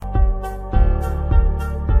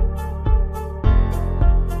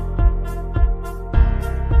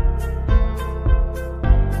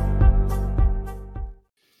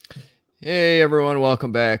Hey everyone,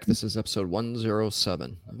 welcome back. This is episode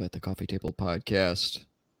 107 of At the Coffee Table Podcast.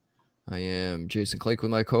 I am Jason Clake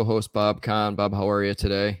with my co-host Bob Kahn. Bob, how are you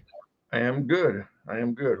today? I am good. I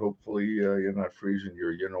am good. Hopefully, you're not freezing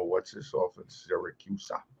your, what's this off in Syracuse.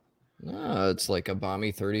 It's like a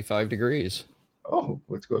balmy 35 degrees. Oh,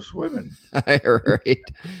 let's go swimming. Right.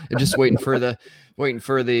 I'm just waiting for the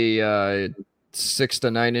 6 to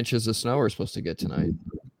 9 inches of snow we're supposed to get tonight.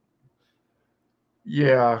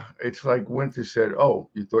 Yeah, it's like winter said, "Oh,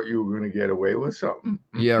 you thought you were going to get away with something?"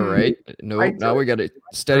 Yeah, right. Nope. Now we got a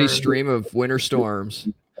steady stream of winter storms.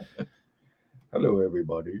 Hello,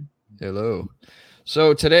 everybody. Hello.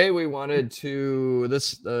 So today we wanted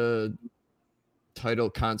to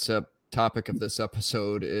title concept topic of this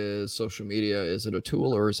episode is social media. Is it a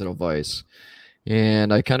tool or is it a vice?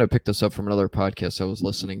 And I kind of picked this up from another podcast I was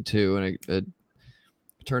listening to, and it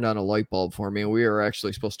turned on a light bulb for me. We were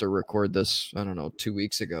actually supposed to record this, I don't know, 2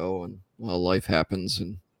 weeks ago, and well, life happens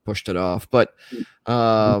and pushed it off. But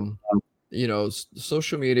social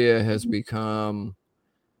media has become,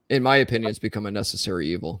 in my opinion, it's become a necessary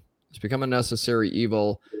evil. It's become a necessary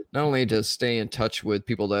evil, not only to stay in touch with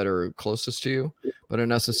people that are closest to you, but a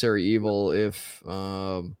necessary evil if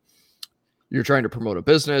you're trying to promote a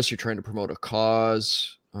business, you're trying to promote a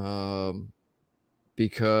cause,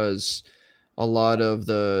 because a lot of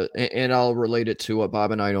and I'll relate it to what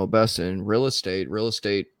Bob and I know best in real estate.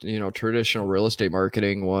 Traditional real estate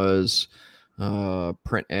marketing was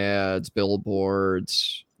print ads,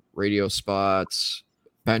 billboards, radio spots,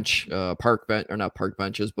 park bench, or not park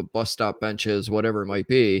benches, but bus stop benches, whatever it might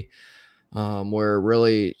be. Where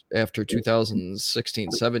really after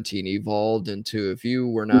 2016-17 evolved into, if you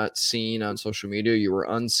were not seen on social media, you were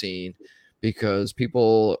unseen, because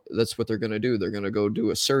people, that's what they're going to do. They're going to go do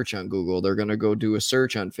a search on Google. They're going to go do a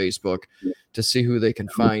search on Facebook to see who they can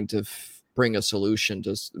find to bring a solution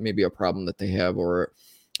to maybe a problem that they have or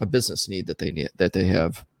a business need that they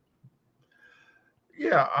have.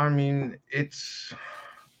 Yeah, I mean, it's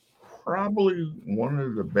probably one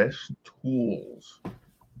of the best tools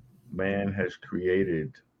man has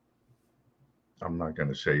created. I'm not going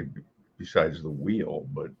to say besides the wheel,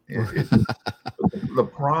 but the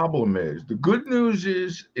problem is, the good news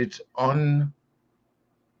is it's unregulated.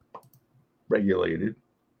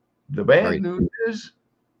 The bad Right. news is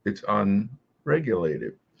it's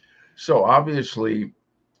unregulated. So obviously,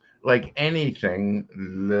 like anything,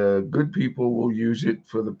 the good people will use it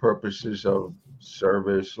for the purposes of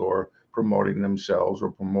service or promoting themselves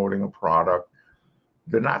or promoting a product.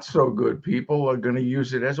 The not so good people are going to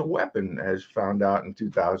use it as a weapon, as found out in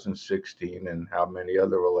 2016 and how many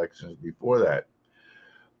other elections before that.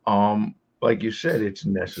 Like you said, it's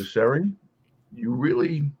necessary. You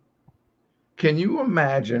really can you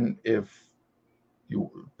imagine if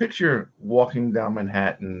you picture walking down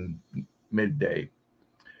Manhattan midday?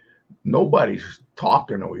 Nobody's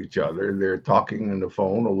talking to each other. They're talking on the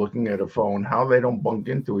phone or looking at a phone. How they don't bump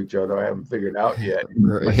into each other, I haven't figured out yet.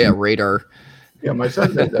 Yeah, radar. Yeah, my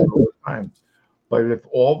son does that all the time. But if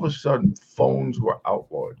all of a sudden phones were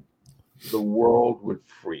outlawed, the world would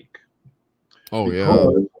freak. Oh yeah.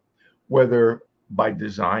 Because whether by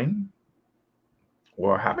design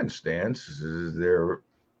or happenstance, there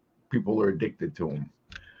people are addicted to them.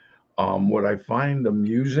 What I find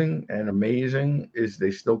amusing and amazing is they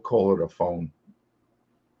still call it a phone.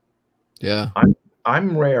 Yeah.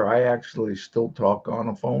 I'm rare. I actually still talk on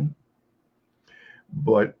a phone,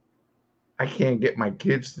 but I can't get my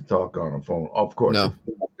kids to talk on a phone. Of course, No.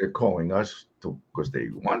 if they're calling us to because they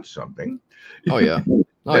want something, Oh yeah. Oh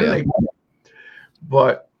then yeah. they.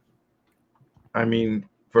 But I mean,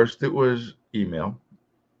 first it was email.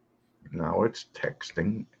 Now it's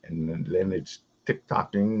texting, and then it's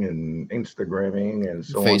TikToking and Instagramming and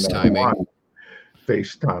so on. FaceTiming.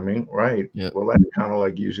 FaceTiming, right? Yeah. Well, that's kind of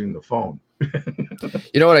like using the phone.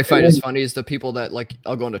 You know what I find is funny is the people that, like,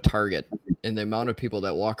 I'll go into Target and the amount of people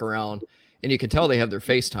that walk around, and you can tell they have their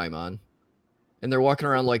FaceTime on, and they're walking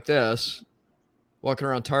around like this, walking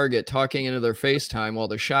around Target, talking into their FaceTime while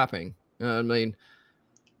they're shopping. I mean,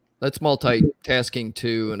 that's multitasking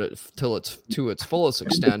till it's to its fullest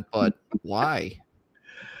extent, but why?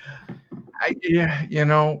 Yeah,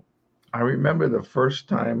 I remember the first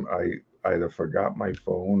time I either forgot my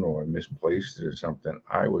phone or misplaced it or something.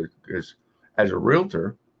 I was because as a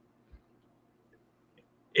realtor,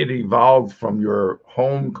 it evolved from your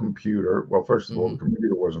home computer. Well, first of all, the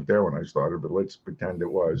computer wasn't there when I started, but let's pretend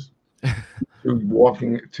it was. To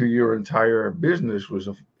walking to your entire business was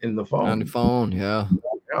in the On the phone. phone, yeah.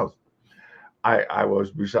 Else. I was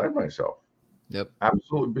beside myself, Yep.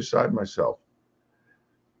 absolutely beside myself.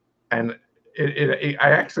 And I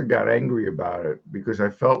actually got angry about it because I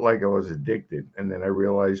felt like I was addicted, and then I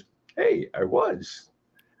realized, hey, I was.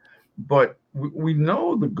 But we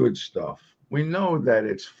know the good stuff. We know that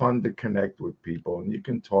it's fun to connect with people, and you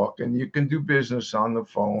can talk, and you can do business on the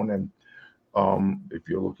phone. And if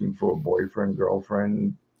you're looking for a boyfriend,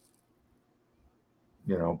 girlfriend,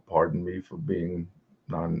 pardon me for being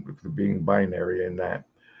binary in that,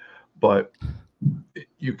 but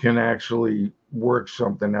you can actually work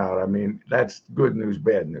something out. I mean, that's good news,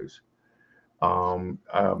 bad news.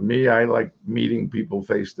 Me, I like meeting people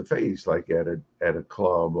face to face, like at a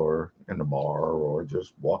club or in a bar or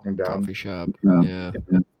just walking down. Coffee shop. Yeah.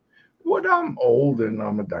 Yeah. What, I'm old and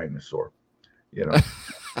I'm a dinosaur, you know.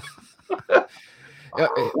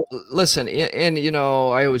 Listen, and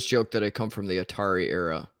I always joke that I come from the Atari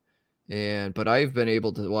era, but I've been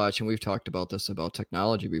able to watch, and we've talked about this about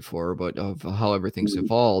technology before, but of how everything's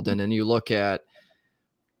evolved, and then you look how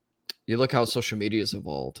social media has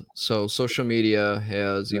evolved. So social media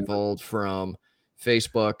has evolved from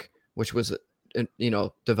Facebook, which was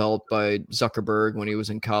developed by Zuckerberg when he was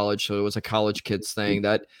in college, so it was a college kids thing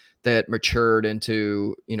that matured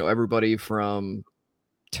into everybody from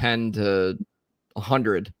 10 to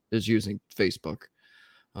 100 is using Facebook.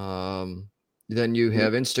 Then you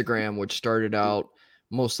have Instagram, which started out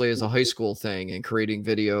mostly as a high school thing and creating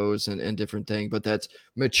videos and different things, but that's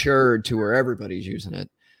matured to where everybody's using it.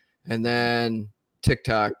 And then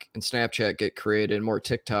TikTok and Snapchat get created, more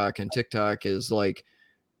TikTok, and TikTok is like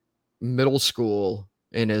middle school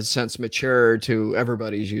and has since matured to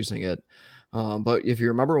everybody's using it. But if you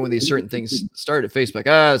remember when these certain things started, Facebook,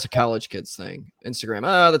 it's a college kids thing. Instagram,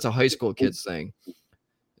 that's a high school kids thing.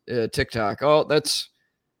 TikTok, that's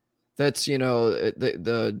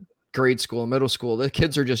the grade school, middle school. The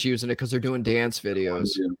kids are just using it because they're doing dance videos.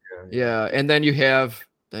 Yeah, and then you have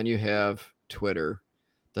Twitter,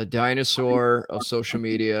 the dinosaur of social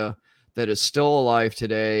media that is still alive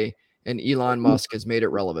today, and Elon Musk has made it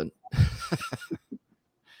relevant.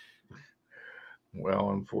 Well,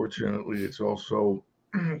 unfortunately, it's also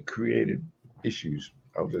created issues.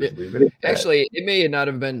 I'll just leave it at that. Actually, it may not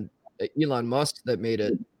have been Elon Musk that made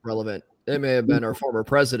it relevant. It may have been our former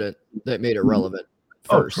president that made it relevant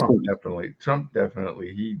first. Oh, Trump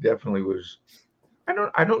definitely. He definitely was.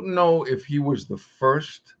 I don't know if he was the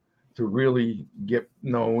first to really get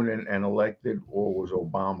known and elected, or was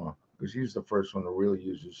Obama, because he's the first one to really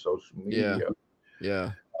use his social media.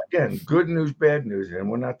 Yeah. Again, good news, bad news, and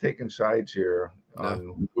we're not taking sides here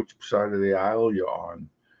on which side of the aisle you're on.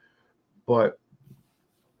 But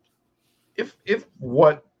if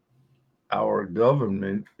what our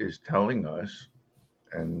government is telling us,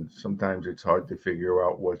 and sometimes it's hard to figure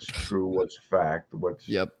out what's true, what's fact, what's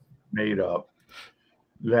made up,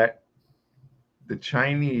 that the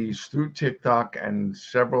Chinese, through TikTok and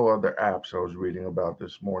several other apps I was reading about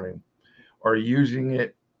this morning, are using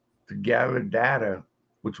it to gather data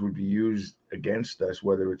which would be used against us,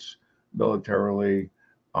 whether it's militarily,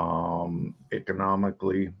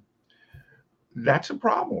 economically. That's a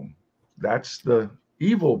problem. That's the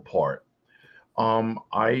evil part.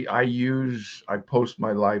 I post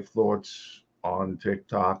my life thoughts on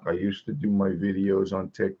TikTok. I used to do my videos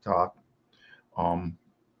on TikTok.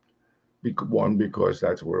 Because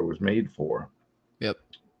that's where it was made for. Yep.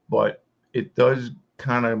 But it does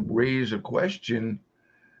kind of raise a question,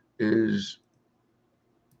 is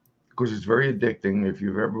because it's very addicting. If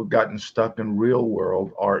you've ever gotten stuck in real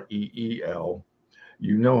world, REEL,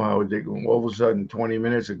 you know how addicting. All of a sudden, 20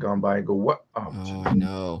 minutes have gone by and go, what? Oh, I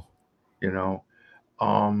know.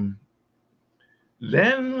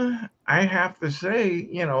 Then I have to say,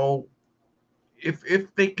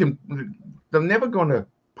 if they can, they're never going to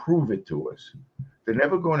prove it to us. They're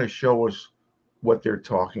never going to show us what they're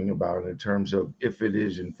talking about in terms of if it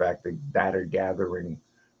is in fact a data gathering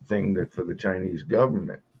thing that for the Chinese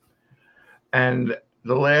government. And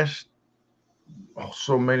the last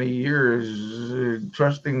so many years,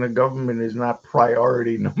 trusting the government is not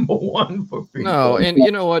priority number one for people. No, and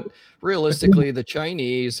you know what? Realistically, the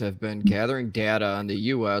Chinese have been gathering data on the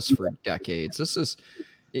U.S. for decades.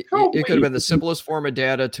 It could have been the simplest form of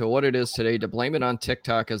data to what it is today. To blame it on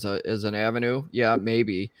TikTok as an avenue, yeah,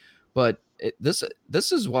 maybe, but this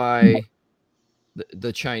is why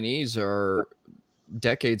the Chinese are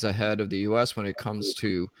decades ahead of the U.S. when it comes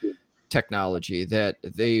to technology. That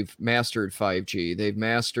they've mastered 5G, they've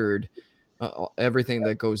mastered everything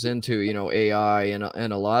that goes into AI and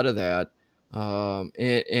a lot of that.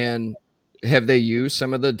 And have they used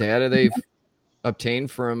some of the data they've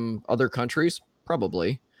obtained from other countries?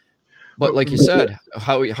 Probably. But like you said,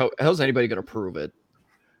 how's anybody going to prove it?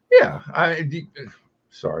 Yeah,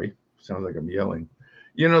 sorry, sounds like I'm yelling.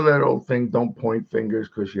 You know that old thing, don't point fingers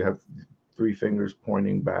because you have three fingers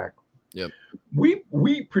pointing back. Yep.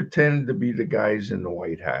 We pretend to be the guys in the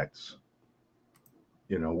white hats.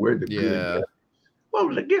 We're the good Yeah. guys.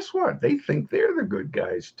 Well, guess what? They think they're the good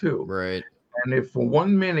guys too. Right. And if for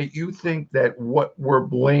 1 minute you think that what we're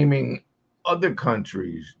blaming other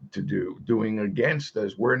countries to doing against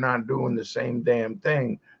us, we're not doing the same damn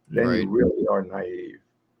thing, then you Right. really are naive.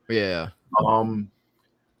 Yeah. Um,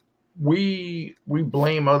 we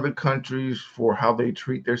blame other countries for how they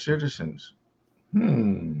treat their citizens.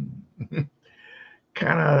 Hmm.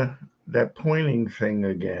 Kind of that pointing thing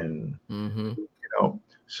again. Mm-hmm.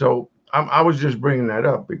 So I was just bringing that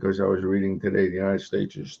up because I was reading today the United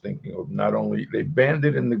States is thinking of not only they banned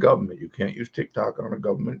it in the government. You can't use TikTok on a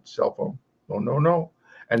government cell phone. No, no, no.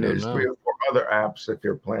 And Oh there's three no. or four other apps that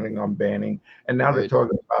they're planning on banning. And now they're Right.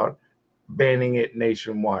 talking about banning it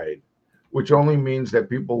nationwide, which only means that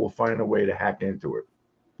people will find a way to hack into it.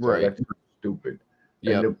 So Right. that's stupid.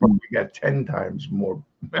 And Yep. they'll probably got 10 times more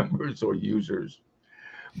members or users.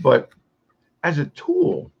 But as a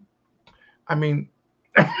tool, I mean,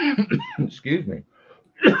 excuse me.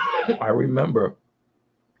 I remember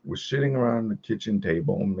we're sitting around the kitchen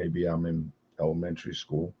table, maybe I'm in elementary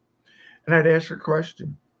school, and I'd ask a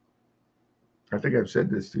question. I think I've said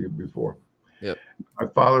this to you before. Yep. My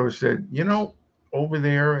father said, over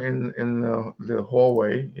there in the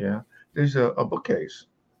hallway, yeah, there's a bookcase.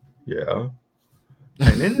 Yeah.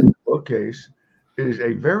 And in the bookcase is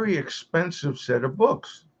a very expensive set of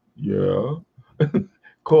books. Yeah.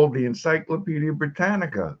 Called the Encyclopedia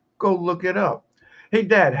Britannica. Go look it up. Hey,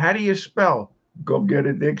 Dad, how do you spell? Go get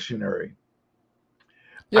a dictionary.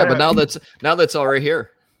 Yeah, but now that's already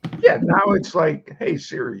here. Yeah, now it's like, hey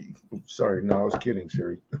Siri. Oops, sorry, no, I was kidding,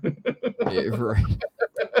 Siri. Yeah, right.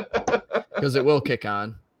 Because it will kick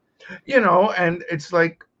on. And it's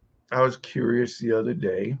like I was curious the other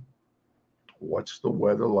day, what's the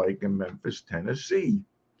weather like in Memphis, Tennessee?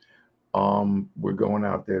 We're going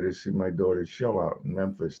out there to see my daughter's show out in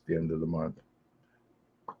Memphis at the end of the month.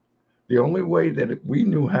 The only way that we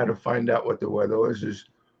knew how to find out what the weather was is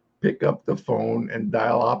pick up the phone and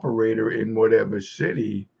dial operator in whatever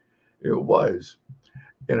city it was.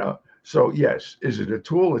 So yes, is it a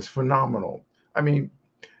tool? It's phenomenal. I mean,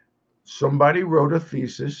 somebody wrote a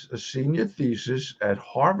thesis, a senior thesis at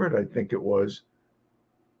Harvard, I think it was,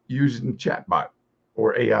 using chatbot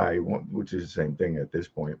or AI, which is the same thing at this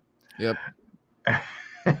point. Yep.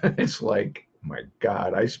 It's like, my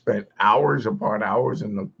God, I spent hours upon hours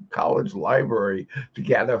in the college library to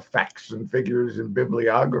gather facts and figures and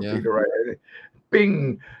bibliography Yeah. to write it.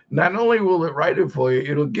 Bing, not only will it write it for you,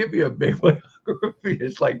 it'll give you a bibliography.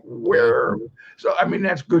 It's like, Yeah. where? So, I mean,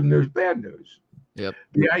 that's good news, bad news. Yep.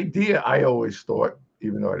 The idea I always thought,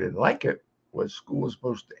 even though I didn't like it, was school is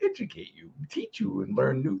supposed to educate you, teach you, and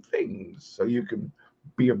learn new things so you can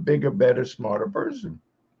be a bigger, better, smarter person.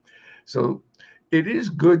 So it is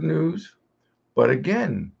good news. But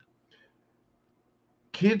again,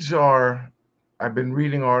 kids are, I've been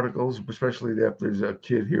reading articles, especially that there's a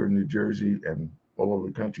kid here in New Jersey and all over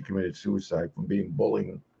the country committed suicide from being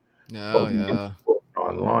bullied Oh yeah.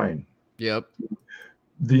 online. Yep.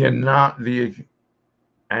 The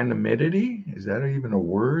anonymity, is that even a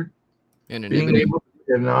word? Being Anonymity. able to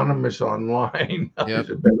be anonymous online Yep. is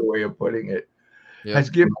a better way of putting it, Yep. has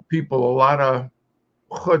given people a lot of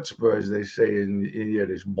chutzpah, as they say in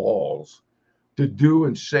Yiddish, balls, to do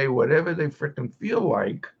and say whatever they freaking feel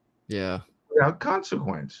like Yeah. without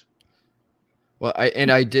consequence. Well, I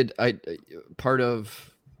part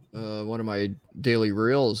of one of my daily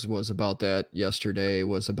reels was about that yesterday.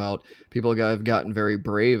 Was about people have gotten very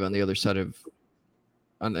brave on the other side of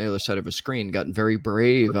a screen, gotten very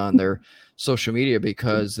brave on their social media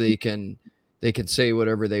because they can say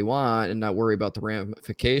whatever they want and not worry about the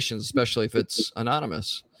ramifications, especially if it's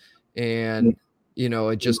anonymous. And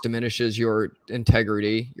it just diminishes your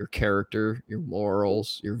integrity, your character, your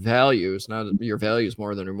morals, your values, not your values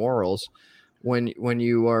more than your morals. When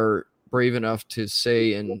you are brave enough to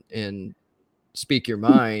say and speak your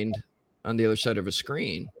mind on the other side of a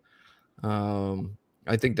screen.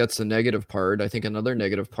 I think that's the negative part. I think another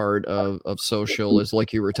negative part of social is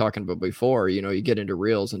like you were talking about before. You get into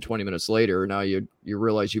reels and 20 minutes later, now you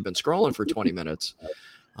realize you've been scrolling for 20 minutes.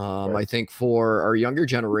 I think for our younger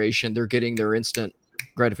generation, they're getting their instant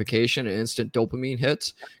gratification and instant dopamine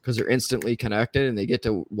hits because they're instantly connected and they get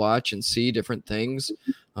to watch and see different things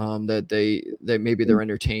that maybe they're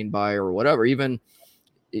entertained by or whatever. Even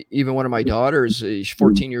one of my daughters, she's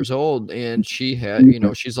 14 years old, and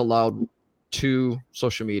she's allowed 2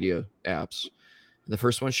 social media apps. The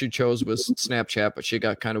first one she chose was Snapchat, but she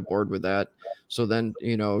got kind of bored with that. So then,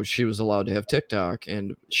 she was allowed to have TikTok,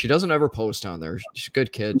 and she doesn't ever post on there. She's a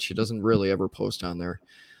good kid. She doesn't really ever post on there.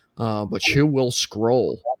 But she will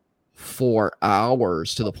scroll for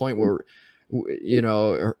hours to the point where,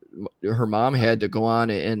 her mom had to go on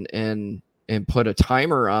and put a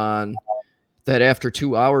timer on that after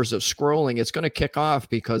 2 hours of scrolling, it's going to kick off,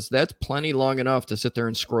 because that's plenty long enough to sit there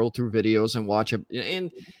and scroll through videos and watch it.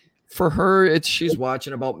 And for her, she's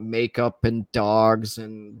watching about makeup and dogs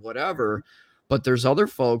and whatever. But there's other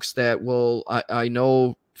folks that will, I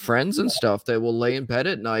know friends and stuff that will lay in bed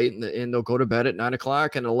at night and they'll go to bed at 9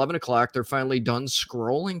 o'clock, and at 11 o'clock, they're finally done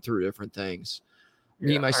scrolling through different things.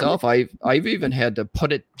 Me, myself, I've even had to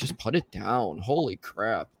put it down. Holy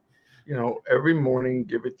crap. Every morning,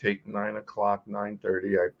 give or take 9 o'clock,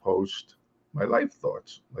 9:30, I post my life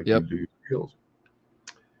thoughts, like you do your reels.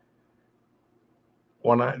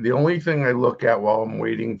 The only thing I look at while I'm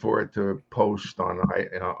waiting for it to post on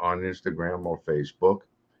Instagram or Facebook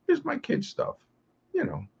is my kids' stuff.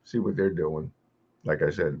 See what they're doing. Like I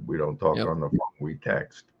said, we don't talk on the phone, we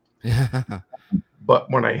text. But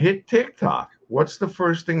when I hit TikTok, what's the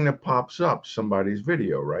first thing that pops up? Somebody's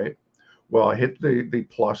video, right? Well, I hit the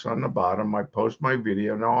plus on the bottom. I post my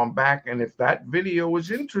video. Now I'm back. And if that video is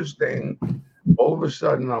interesting, all of a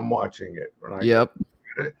sudden I'm watching it.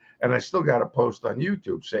 And I still got to post on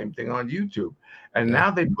YouTube. Same thing on YouTube. And now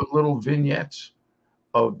they put little vignettes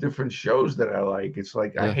of different shows that I like. It's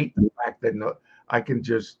like, I hate the fact that I can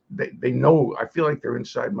just, they know, I feel like they're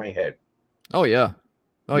inside my head. Oh, yeah.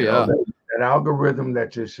 Oh, yeah. That algorithm that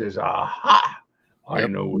just says, aha, I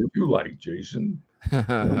know what you like, Jason.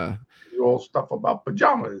 All stuff about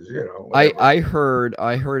pajamas, I heard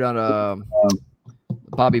on a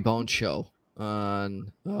Bobby Bones show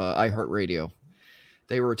on iHeartRadio.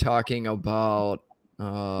 They were talking about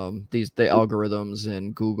the algorithms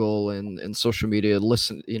and Google and social media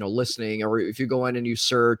listening, or if you go in and you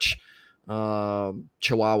search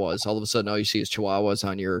Chihuahuas, all of a sudden all you see is Chihuahuas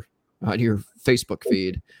on your Facebook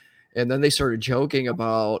feed. And then they started joking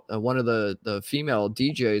about one of the female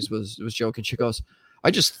DJs was joking. She goes, I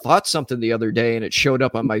just thought something the other day and it showed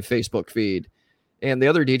up on my Facebook feed. And the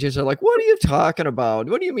other DJs are like, what are you talking about?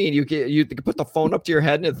 What do you mean you put the phone up to your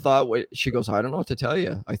head and it thought? She goes, I don't know what to tell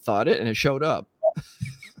you. I thought it and it showed up.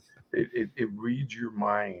 It reads your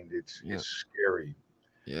mind. It's scary.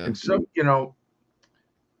 Yeah. And so,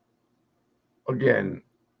 again,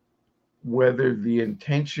 whether the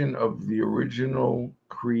intention of the original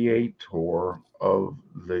creator of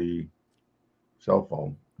the cell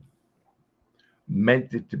phone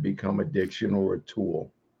meant it to become addiction or a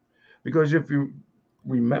tool. Because if you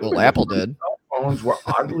remember, Apple did. Cell phones were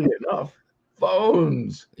oddly enough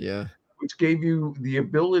phones. Yeah. Which gave you the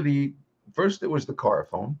ability. First, it was the car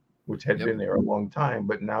phone, which had been there a long time,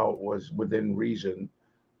 but now it was within reason.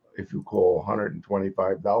 If you call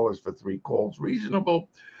 $125 for 3 calls, reasonable.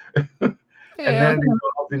 And then it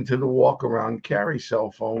evolved into the walk around carry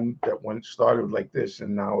cell phone that started like this,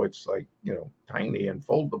 and now it's like, tiny and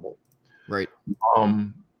foldable. Right.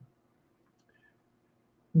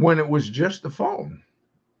 When it was just the phone,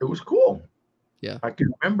 it was cool. Yeah. I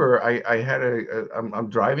can remember I had I'm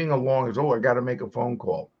driving along, I got to make a phone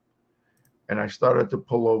call. And I started to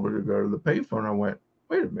pull over to go to the payphone. I went,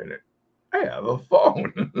 wait a minute, I have a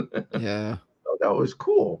phone. Yeah. So that was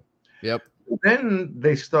cool. Yep. Then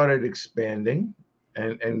they started expanding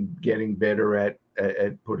and getting better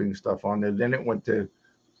at putting stuff on there. Then it went to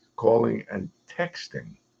calling and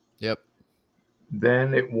texting. Yep.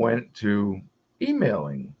 Then it went to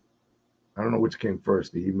emailing. I don't know which came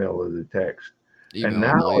first, the email or the text. Email, and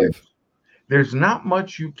now there's not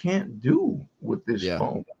much you can't do with this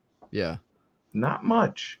phone. Yeah. Not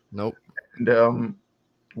much. Nope. And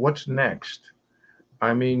what's next?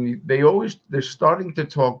 I mean, they're starting to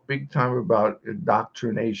talk big time about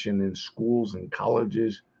indoctrination in schools and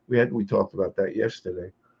colleges. We talked about that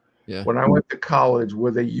yesterday. Yeah. When I went to college,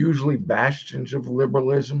 were they usually bastions of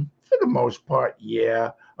liberalism? For the most part,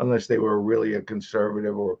 yeah, unless they were really a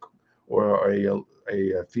conservative or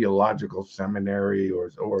a theological seminary or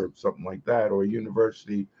something like that, or a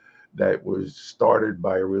university that was started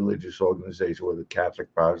by a religious organization, whether Catholic,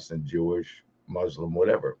 Protestant, Jewish, Muslim,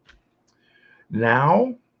 whatever.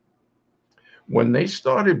 Now, when they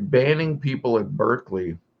started banning people at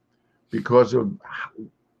Berkeley because of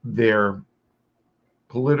their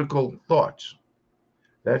political thoughts,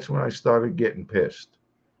 that's when I started getting pissed.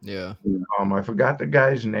 Yeah. I forgot the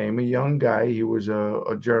guy's name, a young guy. He was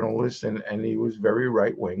a journalist and he was very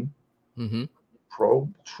right wing,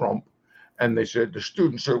 pro-Trump. And they said, the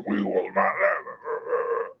students said, we will not have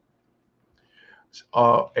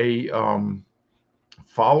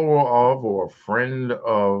follower of or friend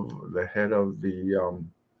of the head of the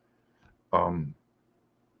um,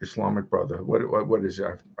 Islamic Brotherhood. What is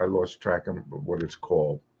it? I lost track of what it's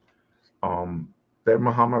called. That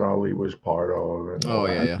Muhammad Ali was part of and all Oh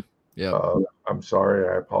that. yeah, yeah. I'm sorry,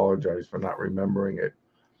 I apologize for not remembering it.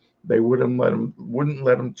 They wouldn't let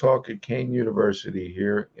him talk at Kane University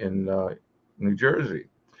here in New Jersey.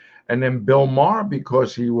 And then Bill Maher,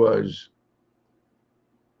 because he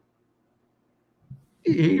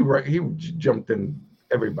jumped in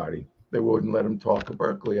everybody. They wouldn't let him talk at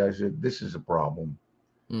Berkeley. I said, this is a problem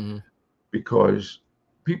Mm-hmm. because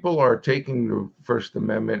people are taking the First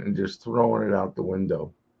Amendment and just throwing it out the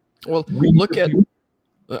window. Well, We, look the at. people,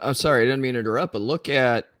 I'm sorry, I didn't mean to interrupt, but look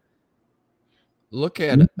at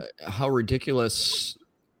how ridiculous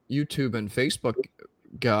YouTube and Facebook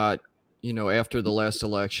got, after the last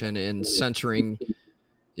election in censoring,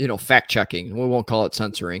 fact checking. We won't call it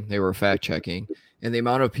censoring. They were fact checking. And the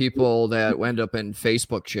amount of people that end up in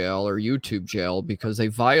Facebook jail or YouTube jail because they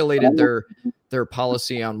violated their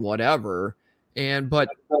policy on whatever. But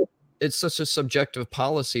it's such a subjective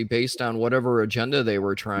policy based on whatever agenda they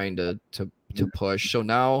were trying to push. So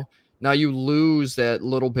now you lose that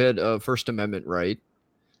little bit of First Amendment right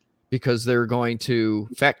because they're going to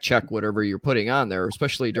fact check whatever you're putting on there,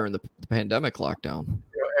 especially during the pandemic lockdown.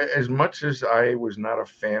 as much as I was not a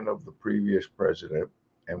fan of the previous president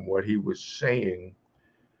and what he was saying,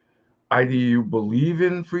 either you believe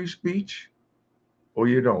in free speech or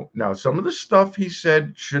you don't. Now, some of the stuff he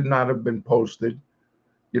said should not have been posted,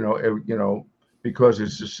 because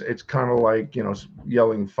it's kind of like,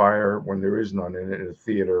 yelling fire when there is none in a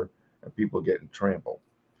theater and people getting trampled.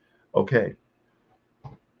 Okay.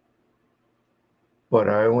 But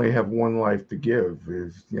I only have one life to give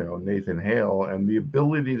is, Nathan Hale, and the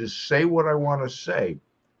ability to say what I want to say.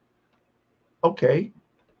 Okay.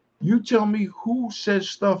 You tell me who says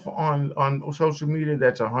stuff on social media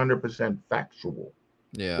that's 100% factual.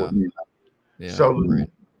 Yeah. Yeah. So right.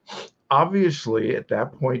 obviously, at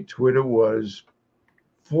that point, Twitter was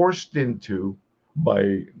forced into,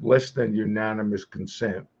 by less than unanimous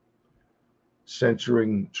consent,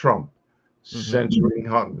 censoring Trump, censoring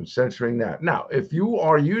Hunter, censoring that. Now, if you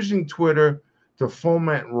are using Twitter to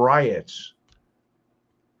foment riots,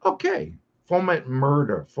 okay, foment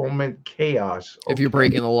murder, foment chaos. If you're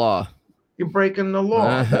breaking the law, you're breaking the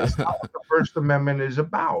law. That's not what the First Amendment is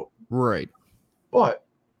about. Right. But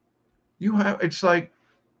it's like,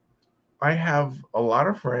 I have a lot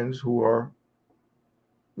of friends who are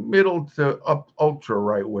middle to ultra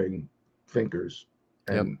right wing thinkers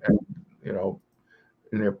and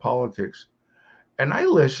in their politics. And I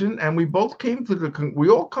listen, and we all come to the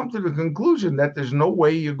conclusion that there's no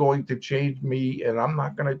way you're going to change me, and I'm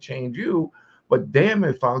not going to change you. But damn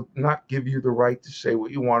if I'll not give you the right to say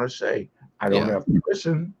what you want to say. I don't have to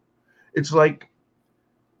listen. It's like,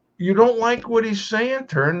 you don't like what he's saying,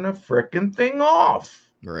 turn the frickin' thing off.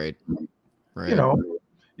 Right.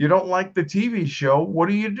 You don't like the TV show, what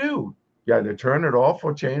do? You either turn it off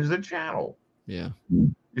or change the channel. Yeah.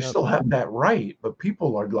 You still have that right, but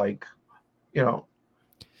people are like,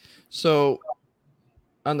 So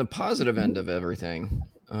on the positive end of everything,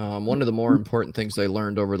 one of the more important things I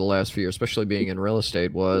learned over the last few years, especially being in real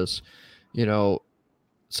estate, was,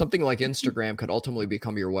 something like Instagram could ultimately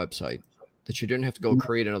become your website, that you didn't have to go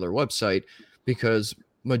create another website because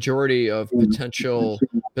majority of potential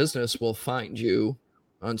business will find you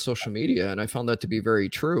on social media. And I found that to be very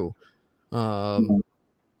true. And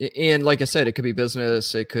like I said, it could be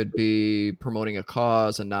business, it could be promoting a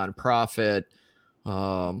cause, a nonprofit,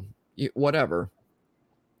 whatever.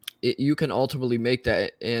 You can ultimately make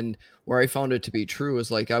that. And where I found it to be true is,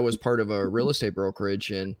 like, I was part of a real estate brokerage,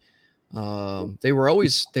 and they were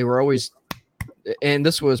always, and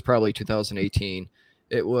this was probably 2018.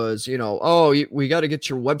 It was, we got to get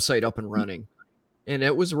your website up and running. And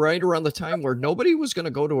it was right around the time where nobody was going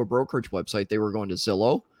to go to a brokerage website. They were going to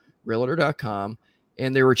Zillow, Realtor.com,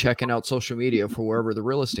 and they were checking out social media for wherever the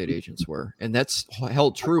real estate agents were. And that's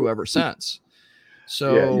held true ever since.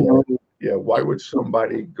 So why would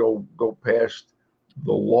somebody go past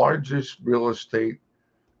the largest real estate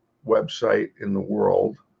website in the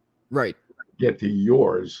world, right, get to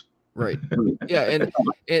yours? Right. Yeah.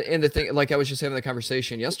 And the thing, like I was just having the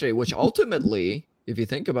conversation yesterday, which ultimately, if you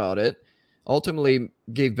think about it, ultimately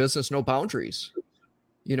gave business no boundaries.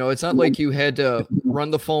 It's not like you had to run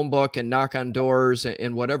the phone book and knock on doors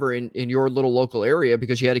and whatever in your little local area,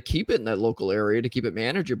 because you had to keep it in that local area to keep it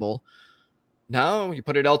manageable. Now you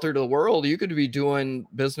put it out there to the world, you could be doing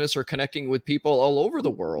business or connecting with people all over the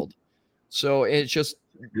world. So it's just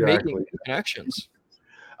making connections.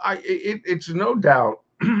 It's no doubt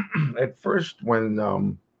at first when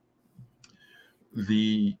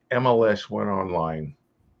the MLS went online,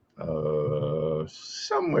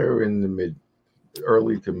 somewhere in the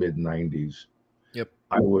early to mid 90s, Yep.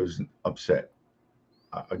 I was upset.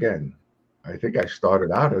 Again, I think I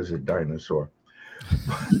started out as a dinosaur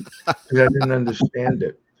because I didn't understand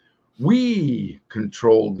it. We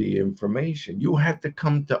controlled the information. You had to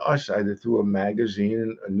come to us either through a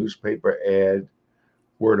magazine, a newspaper ad,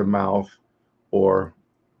 word of mouth, or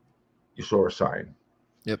you saw a sign.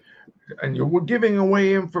 Yep. And you were giving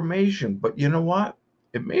away information. But you know what?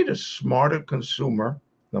 It made a smarter consumer,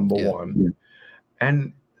 number Yeah. one,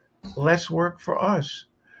 and less work for us.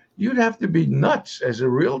 You'd have to be nuts as a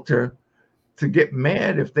realtor to get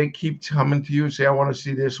mad if they keep coming to you and say, I want to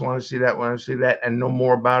see this, want to see that, want to see that, and know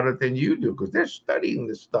more about it than you do because they're studying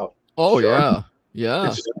this stuff. Oh Sure, yeah. it Yeah.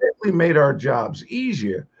 certainly made our jobs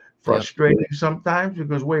easier. Yep. Frustrating sometimes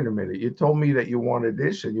because, wait a minute, you told me that you wanted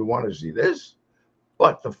this and you want to see this.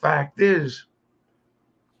 But the fact is,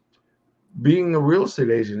 being a real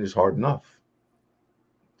estate agent is hard enough.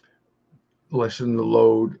 Lessen the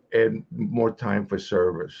load and more time for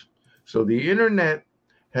service. So the internet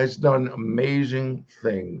has done amazing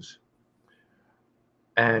things.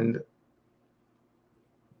 And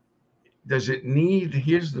does it need,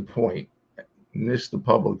 here's the point, and this the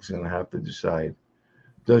public's going to have to decide,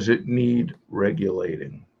 does it need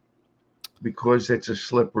regulating? Because it's a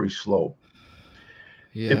slippery slope.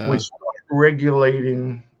 If we Yeah. start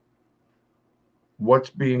regulating what's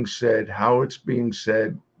being said, how it's being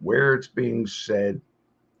said, where it's being said,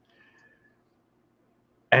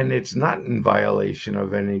 and it's not in violation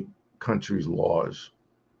of any country's laws,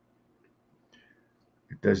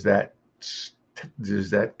 does that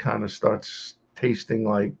kind of start tasting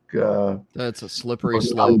like That's a slippery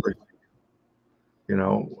slope. autocracy, you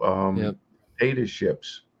know, Yep.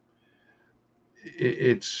 dictatorships?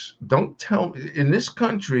 It's don't tell in this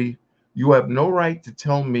country you have no right to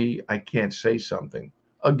tell me I can't say something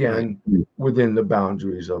Right. again within the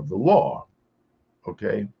boundaries of the law.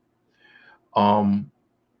 Okay. um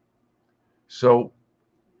so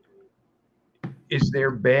is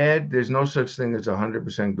there bad? There's no such thing as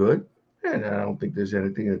 100% good, and I don't think there's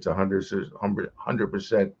anything that's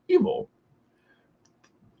 100% evil.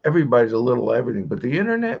 Everybody's a little everything, but the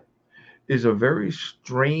internet is a very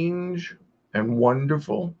strange and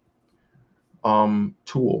wonderful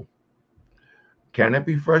tool. Can it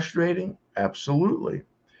be frustrating? Absolutely.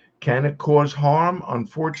 Can it cause harm?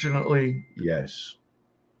 Unfortunately, yes.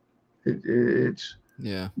 It's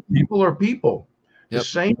Yeah. people are people. The Yep.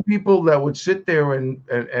 same people that would sit there and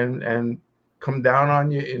come down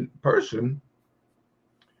on you in person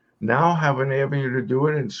now have an avenue to do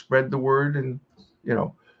it and spread the word. And you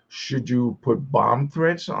know, should you put bomb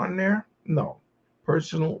threats on there? No.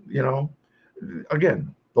 Personal,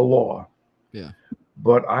 again, the law. Yeah.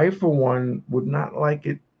 But I, for one, would not like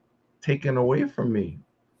it taken away from me.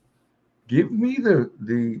 Give me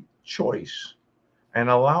the choice and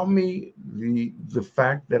allow me the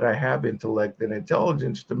fact that I have intellect and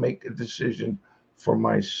intelligence to make a decision for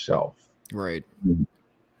myself. Right.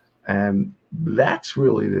 And that's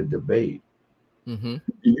really the debate. Mm-hmm.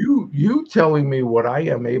 You telling me what I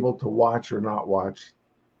am able to watch or not watch.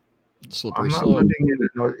 Slippery I'm not slope.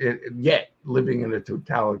 living in a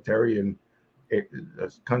totalitarian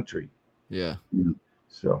country. Yeah.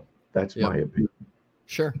 So that's Yep. my opinion.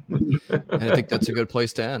 Sure. And I think that's a good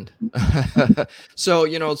place to end.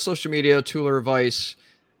 So, social media, tool or advice,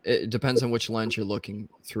 it depends on which lens you're looking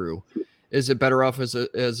through. Is it better off as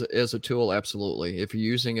a tool? Absolutely. If you're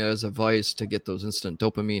using it as a vice to get those instant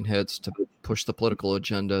dopamine hits to push the political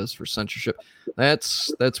agendas for censorship,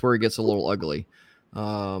 that's where it gets a little ugly.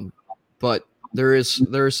 But there is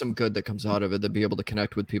some good that comes out of it, to be able to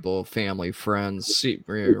connect with people, family, friends,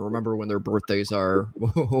 remember when their birthdays are,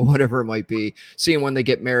 whatever it might be, seeing when they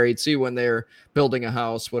get married, see when they're building a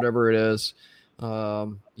house, whatever it is.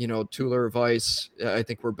 Tool or vice, I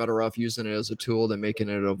think we're better off using it as a tool than making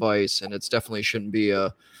it a vice. And it's definitely shouldn't be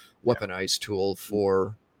a weaponized tool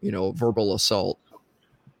for, verbal assault.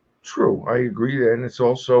 True, I agree. And it's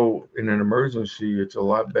also in an emergency, it's a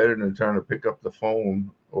lot better than trying to pick up the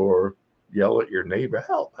phone or yell at your neighbor,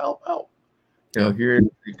 help, help, help. Yeah. Here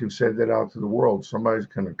you can send it out to the world. Somebody's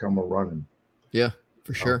going to come a running. Yeah,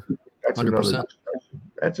 for sure. That's 100%. another discussion.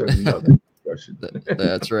 That's another discussion.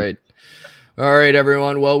 That's right. All right,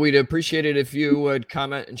 everyone. Well, we'd appreciate it if you would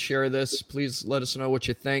comment and share this. Please let us know what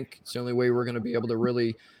you think. It's the only way we're going to be able to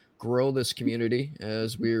really grow this community,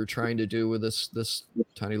 as we're trying to do with this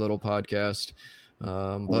tiny little podcast.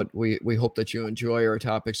 But we hope that you enjoy our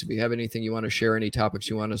topics. If you have anything you want to share, any topics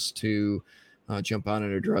you want us to jump on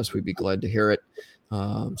and address, we'd be glad to hear it.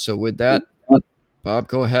 So with that, Bob,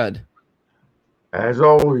 go ahead. As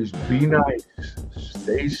always, be nice,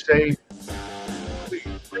 stay safe. Please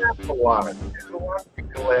laugh a lot. There's a lot you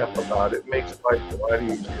can laugh about. It makes life a lot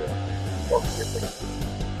easier.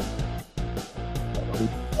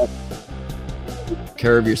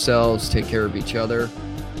 Care of yourselves, take care of each other.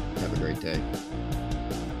 Have a great day.